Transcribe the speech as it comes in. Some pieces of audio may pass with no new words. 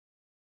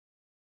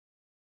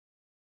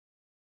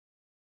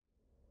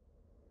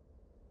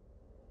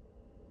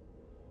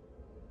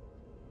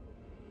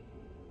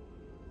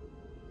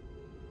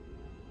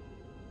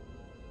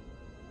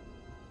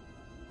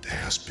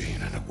has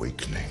been an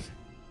awakening.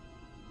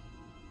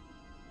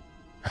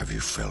 Have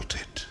you felt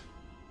it?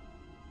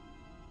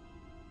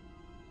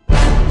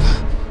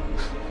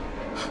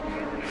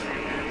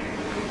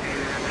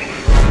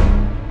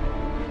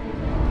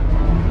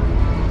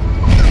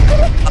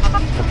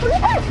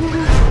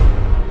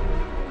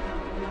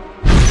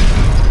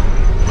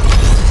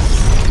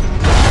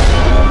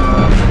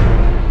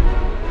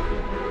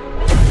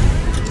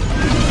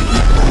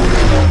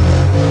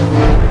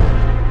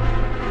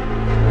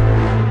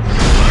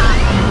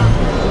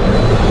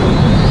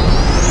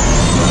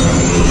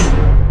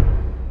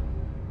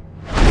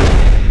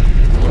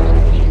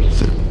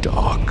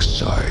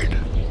 Side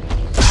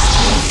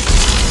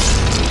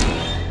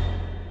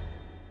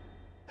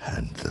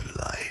and the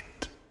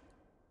light.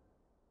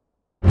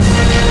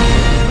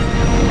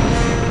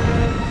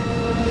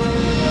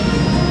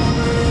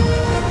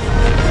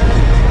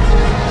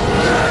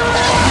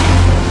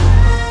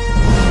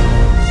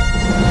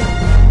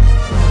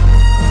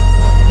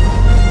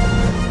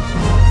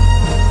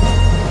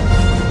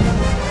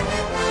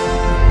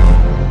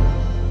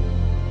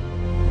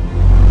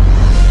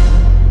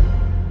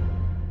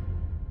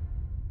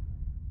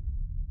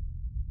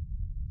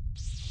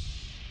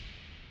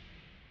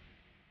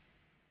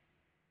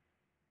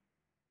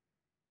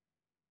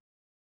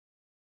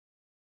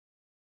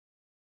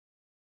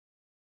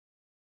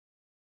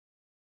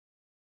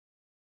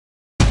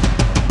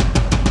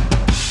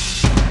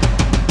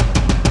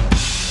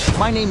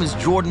 My name is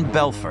Jordan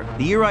Belfort.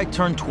 The year I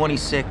turned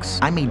 26,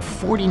 I made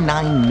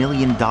 $49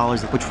 million,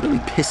 which really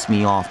pissed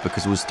me off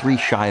because it was 3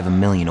 shy of $1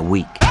 million a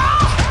week.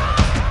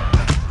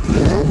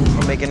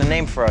 We're making a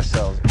name for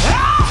ourselves.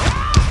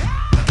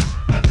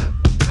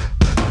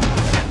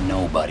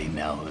 Nobody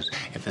knows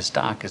if the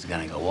stock is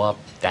gonna go up,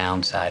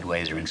 down,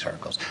 sideways, or in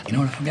circles. You know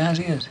what a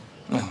fugazi is?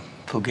 Oh,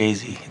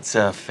 Fugazi. It's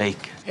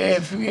fake. Yeah,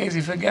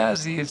 fugazi,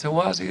 fugazi. It's a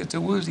wazi, it's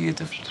a woozy,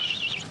 it's a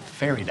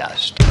fairy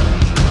dust.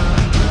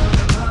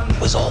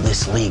 Was all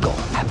this legal?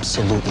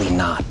 Absolutely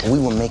not. We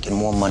were making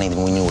more money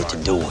than we knew what to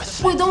do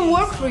with. We don't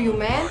work for you,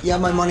 man. You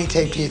have my money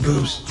taped to your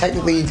boobs.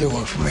 Technically, you do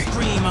work for me.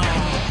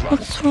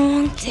 What's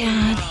wrong,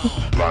 Daddy?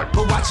 But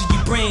watch it,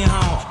 you bring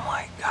home. Oh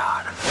my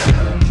God.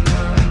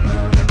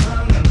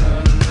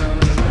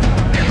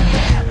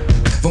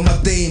 For my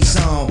theme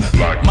song,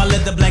 my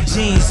leather black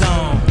jeans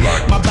on,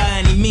 my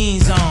by any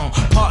means on,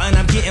 part and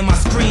I'm getting my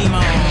scream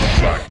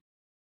on.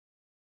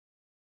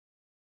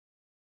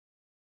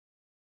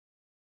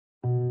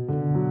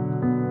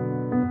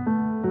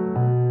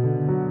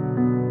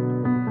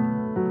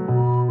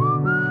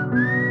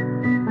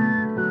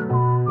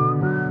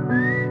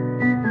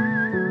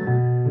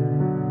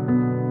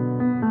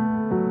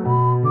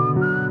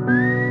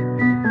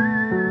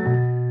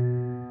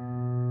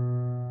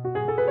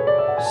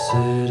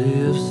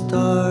 City of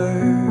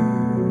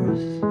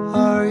stars,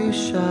 are you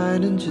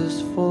shining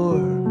just for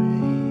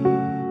me?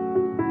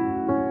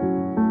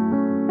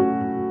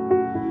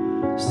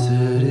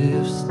 City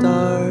of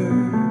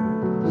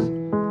stars,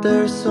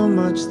 there's so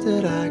much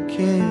that I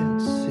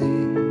can't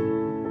see.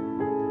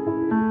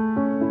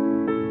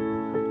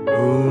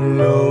 Who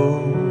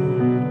knows?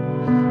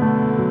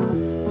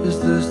 Is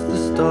this the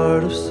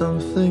start of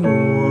something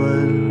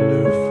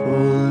wonderful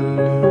and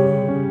new?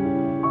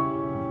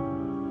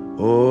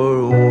 Or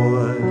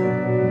one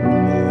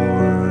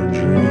more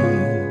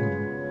dream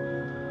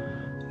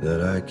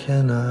that I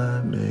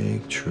cannot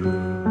make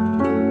true.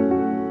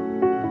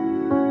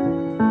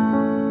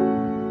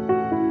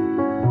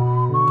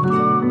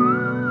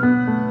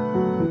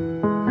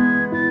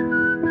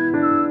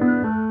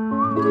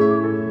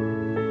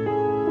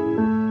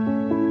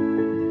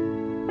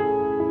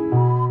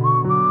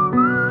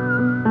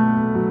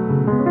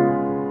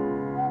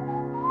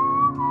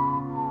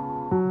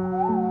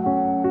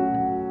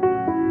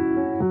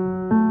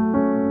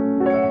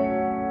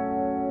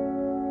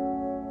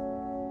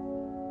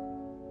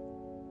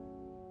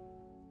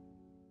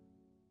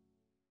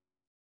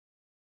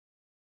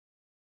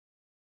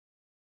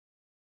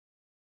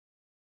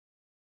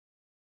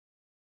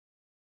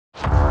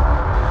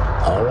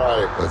 All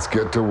right, let's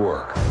get to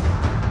work.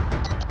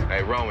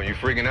 Hey, Roman, you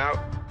freaking out?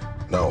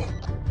 No.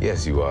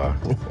 Yes, you are.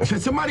 Can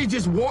somebody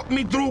just walk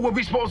me through what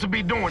we're supposed to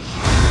be doing?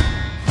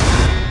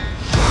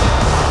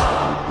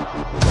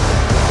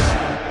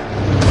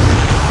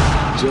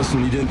 Just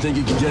when you didn't think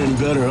it could get any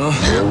better, huh?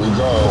 Here we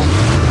go.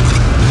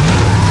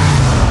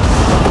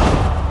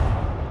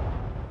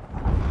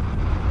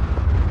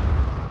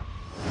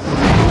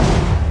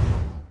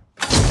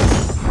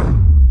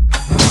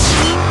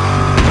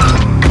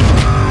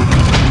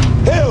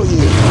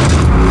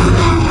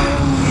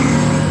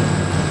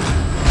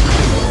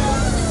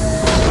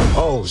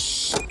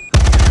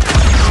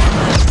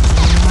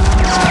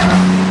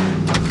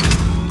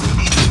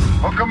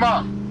 Hook him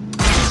up.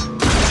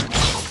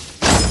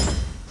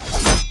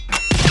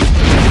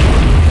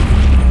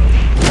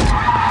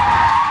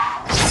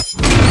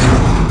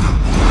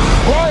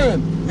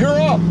 Brian, you're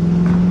up.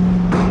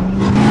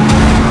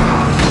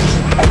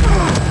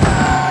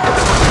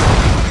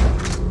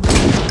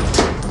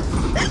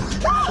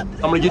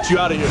 I'm gonna get you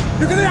out of here.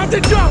 You're gonna have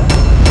to jump.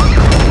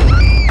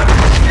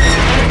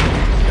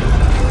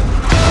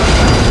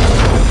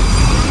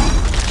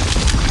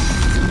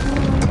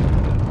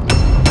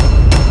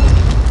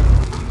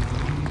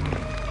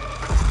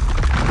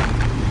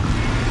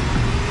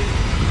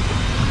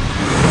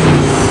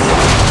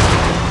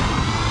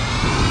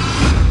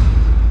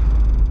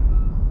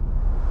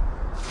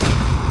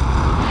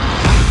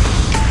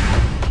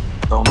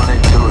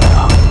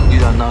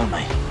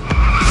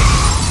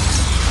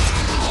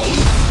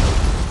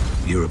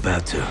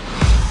 to.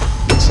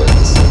 Looks like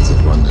the sons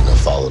of London have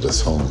followed us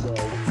home.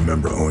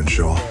 Remember Owen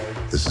Shaw?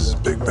 This is his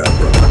big bad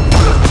brother.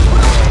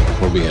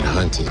 We're being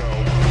hunted.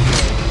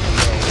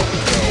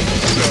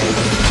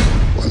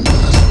 One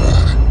last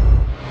ride.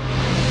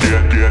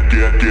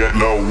 Get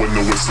low when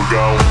the whistle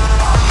go.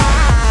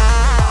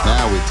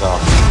 Now we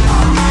talk.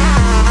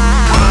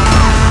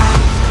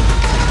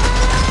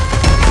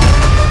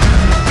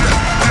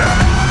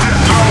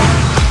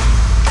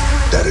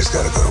 Daddy's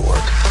gotta go to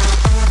work.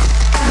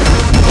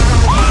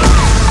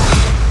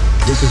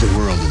 This is a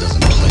world that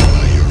doesn't play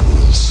by your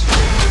rules.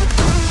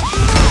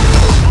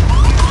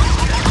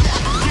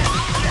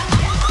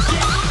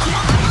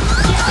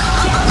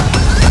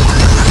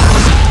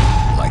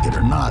 Like it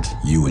or not,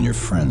 you and your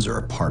friends are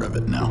a part of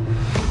it now.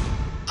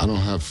 I don't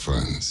have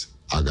friends.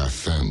 I got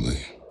family.